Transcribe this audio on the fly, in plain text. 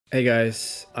Hey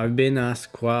guys, I've been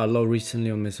asked quite a lot recently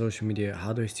on my social media,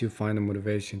 how do I still find the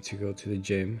motivation to go to the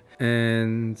gym?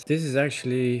 And this is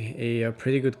actually a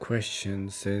pretty good question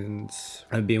since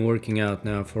I've been working out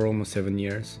now for almost 7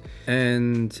 years.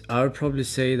 And I would probably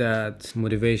say that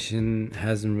motivation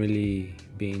hasn't really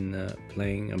been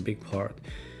playing a big part,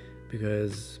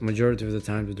 because majority of the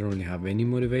time we don't really have any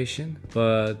motivation.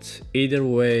 But either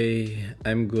way,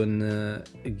 I'm gonna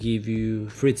give you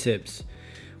 3 tips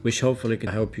which hopefully can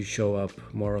help you show up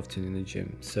more often in the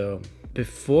gym. So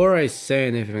before I say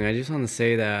anything, I just want to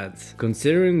say that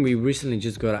considering we recently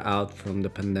just got out from the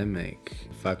pandemic,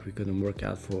 in fact we couldn't work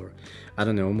out for, I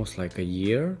don't know, almost like a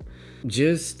year,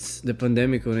 just the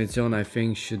pandemic on its own I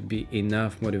think should be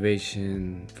enough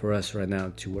motivation for us right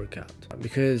now to work out.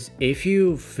 Because if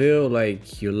you feel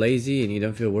like you're lazy and you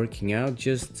don't feel working out,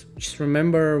 just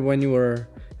remember when you were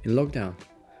in lockdown.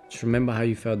 Just remember how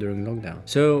you felt during lockdown.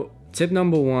 So tip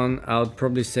number 1, I would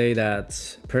probably say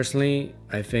that personally,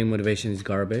 I think motivation is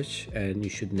garbage and you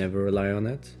should never rely on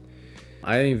it.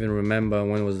 I don't even remember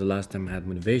when was the last time I had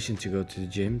motivation to go to the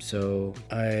gym, so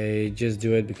I just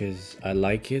do it because I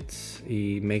like it.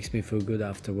 It makes me feel good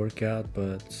after workout,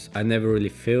 but I never really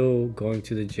feel going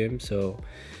to the gym, so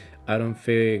I don't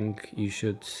think you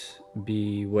should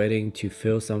be waiting to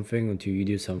feel something until you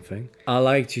do something. I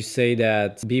like to say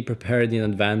that be prepared in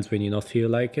advance when you don't feel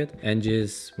like it, and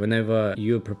just whenever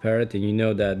you're prepared and you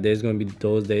know that there's gonna be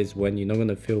those days when you're not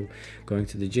gonna feel going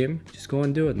to the gym, just go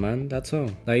and do it, man. That's all.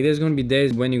 Like, there's gonna be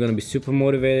days when you're gonna be super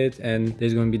motivated and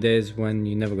there's gonna be days when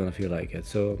you're never gonna feel like it.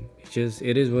 So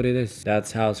it is what it is.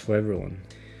 That's how it's for everyone.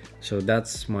 So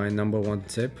that's my number 1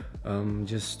 tip.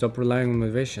 Just stop relying on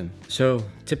motivation. So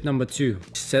tip number 2,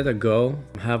 set a goal.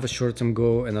 Have a short-term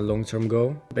goal and a long-term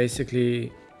goal.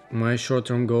 Basically, my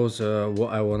short-term goals are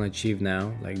what I want to achieve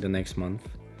now, like the next month,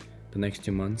 the next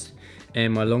 2 months.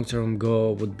 And my long-term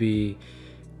goal would be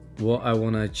what I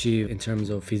want to achieve in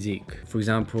terms of physique. For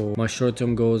example, my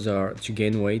short-term goals are to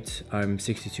gain weight. I'm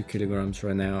 62 kilograms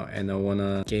right now and I want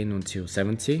to gain until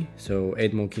 70, so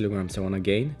 8 more kilograms I want to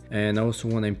gain. And I also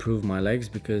want to improve my legs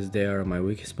because they are my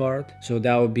weakest part. So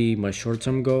that would be my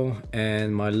short-term goal.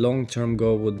 And my long-term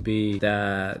goal would be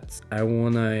that I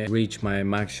want to reach my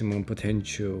maximum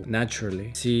potential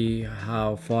naturally, see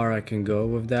how far I can go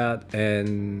with that,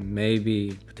 and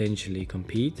maybe potentially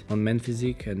compete on men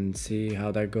physique and see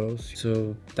how that goes.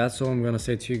 So that's all I'm gonna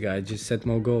say to you guys. Just set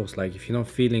more goals. Like, if you're not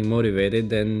feeling motivated,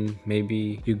 then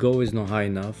maybe your goal is not high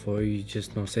enough, or you're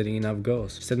just not setting enough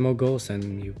goals. Set more goals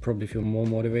and you probably feel more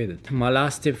motivated. My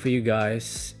last tip for you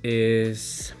guys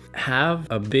is have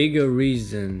a bigger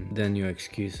reason than your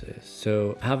excuses.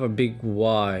 So have a big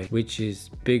why, which is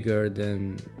bigger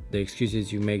than the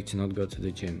excuses you make to not go to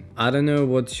the gym. I don't know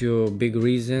what's your big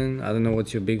reason, I don't know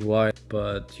what's your big why,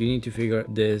 but you need to figure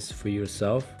this for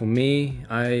yourself. For me,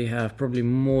 I have probably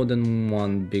more than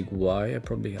one big why. I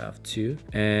probably have 2,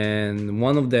 and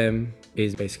one of them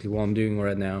is basically what I'm doing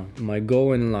right now. My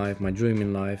goal in life, my dream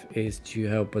in life, is to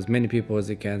help as many people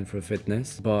as I can for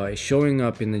fitness. By showing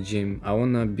up in the gym, I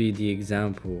want to be the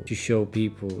example to show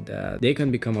people that they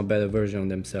can become a better version of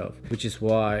themselves, which is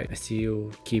why I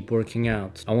still keep working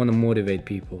out. I want to motivate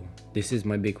people. This is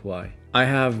my big why. I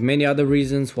have many other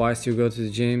reasons why I still go to the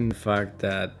gym. The fact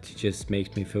that it just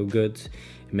makes me feel good.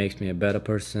 It makes me a better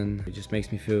person. It just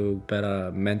makes me feel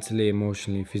better mentally,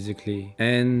 emotionally, physically,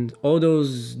 and all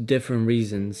those different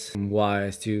reasons why I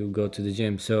still go to the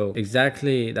gym. So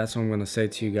exactly, that's what I'm gonna say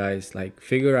to you guys. Like,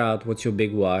 figure out what's your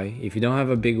big why. If you don't have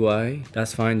a big why,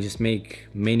 that's fine. Just make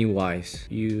many whys.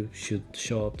 You should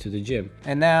show up to the gym.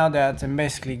 And now that I'm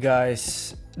basically,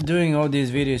 guys, doing all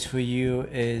these videos for you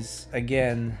is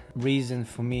again reason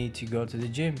for me to go to the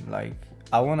gym. Like,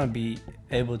 I want to be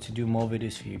able to do more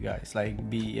videos for you guys, like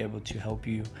be able to help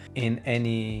you in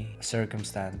any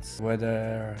circumstance,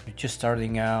 whether you're just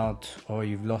starting out or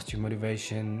you've lost your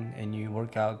motivation and you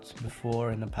work out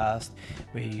before in the past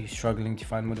where you're struggling to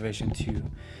find motivation to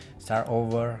start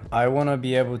over. I want to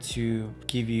be able to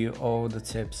give you all the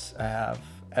tips I have,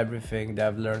 everything that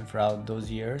I've learned throughout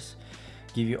those years,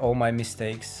 give you all my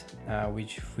mistakes,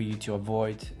 which for you to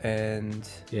avoid. And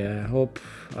yeah, I hope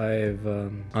I've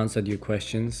answered your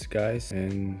questions, guys,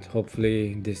 and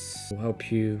hopefully this will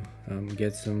help you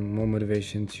get some more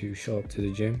motivation to show up to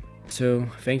the gym. So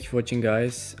thank you for watching,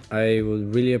 guys. I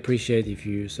would really appreciate if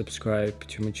you subscribe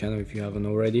to my channel if you haven't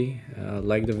already.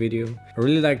 Like the video. I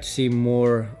really like to see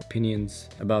more opinions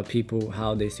about people,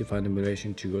 how they still find the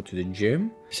motivation to go to the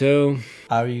gym. So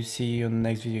I will see you in the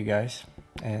next video, guys,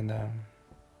 and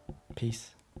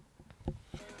peace.